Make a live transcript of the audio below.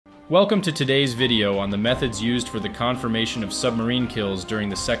Welcome to today's video on the methods used for the confirmation of submarine kills during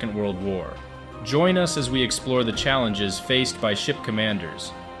the Second World War. Join us as we explore the challenges faced by ship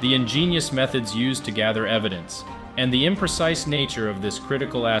commanders, the ingenious methods used to gather evidence, and the imprecise nature of this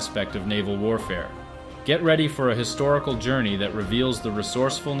critical aspect of naval warfare. Get ready for a historical journey that reveals the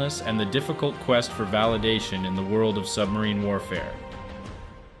resourcefulness and the difficult quest for validation in the world of submarine warfare.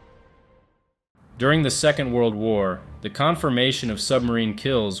 During the Second World War, the confirmation of submarine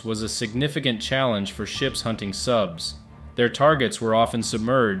kills was a significant challenge for ships hunting subs. Their targets were often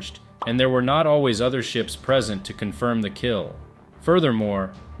submerged, and there were not always other ships present to confirm the kill.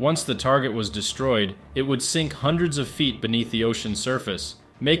 Furthermore, once the target was destroyed, it would sink hundreds of feet beneath the ocean surface,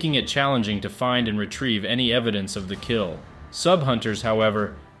 making it challenging to find and retrieve any evidence of the kill. Sub-hunters,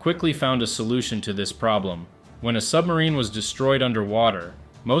 however, quickly found a solution to this problem. When a submarine was destroyed underwater,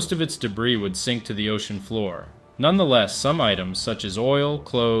 most of its debris would sink to the ocean floor. Nonetheless, some items such as oil,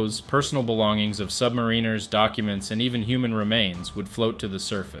 clothes, personal belongings of submariners, documents, and even human remains would float to the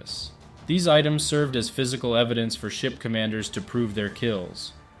surface. These items served as physical evidence for ship commanders to prove their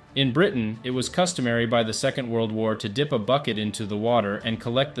kills. In Britain, it was customary by the Second World War to dip a bucket into the water and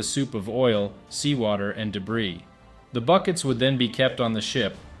collect the soup of oil, seawater, and debris. The buckets would then be kept on the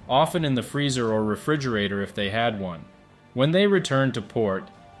ship, often in the freezer or refrigerator if they had one. When they returned to port,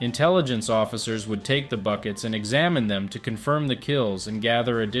 intelligence officers would take the buckets and examine them to confirm the kills and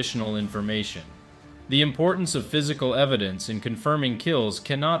gather additional information. The importance of physical evidence in confirming kills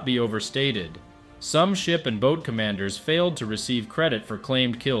cannot be overstated. Some ship and boat commanders failed to receive credit for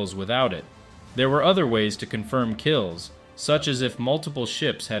claimed kills without it. There were other ways to confirm kills, such as if multiple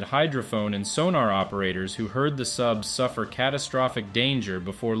ships had hydrophone and sonar operators who heard the subs suffer catastrophic danger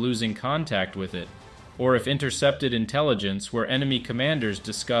before losing contact with it, or if intercepted intelligence where enemy commanders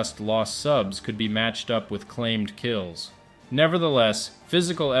discussed lost subs could be matched up with claimed kills. Nevertheless,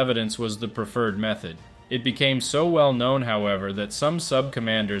 physical evidence was the preferred method. It became so well known, however, that some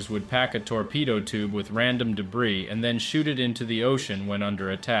sub-commanders would pack a torpedo tube with random debris and then shoot it into the ocean when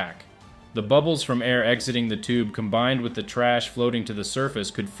under attack. The bubbles from air exiting the tube combined with the trash floating to the surface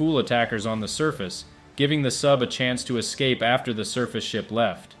could fool attackers on the surface, giving the sub a chance to escape after the surface ship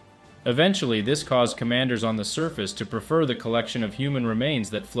left. Eventually, this caused commanders on the surface to prefer the collection of human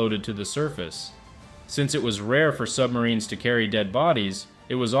remains that floated to the surface. Since it was rare for submarines to carry dead bodies,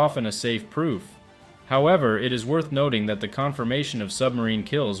 it was often a safe proof. However, it is worth noting that the confirmation of submarine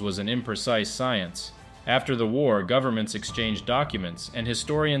kills was an imprecise science. After the war, governments exchanged documents, and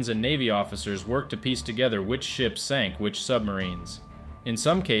historians and Navy officers worked to piece together which ships sank which submarines. In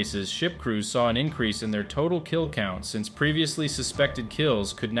some cases, ship crews saw an increase in their total kill count since previously suspected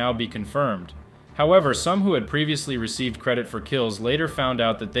kills could now be confirmed. However, some who had previously received credit for kills later found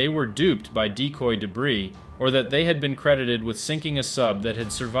out that they were duped by decoy debris, or that they had been credited with sinking a sub that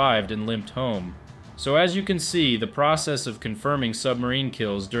had survived and limped home. So as you can see, the process of confirming submarine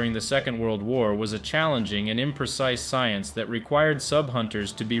kills during the Second World War was a challenging and imprecise science that required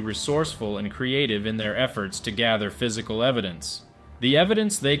sub-hunters to be resourceful and creative in their efforts to gather physical evidence. The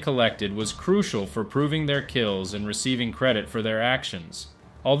evidence they collected was crucial for proving their kills and receiving credit for their actions.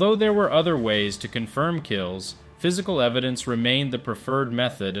 Although there were other ways to confirm kills, physical evidence remained the preferred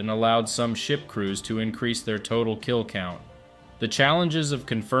method and allowed some ship crews to increase their total kill count. The challenges of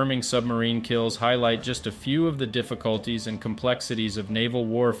confirming submarine kills highlight just a few of the difficulties and complexities of naval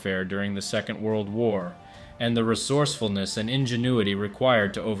warfare during the Second World War, and the resourcefulness and ingenuity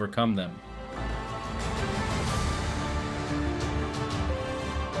required to overcome them.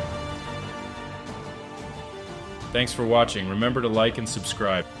 Thanks for watching. Remember to like and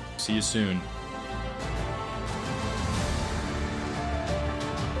subscribe. See you soon.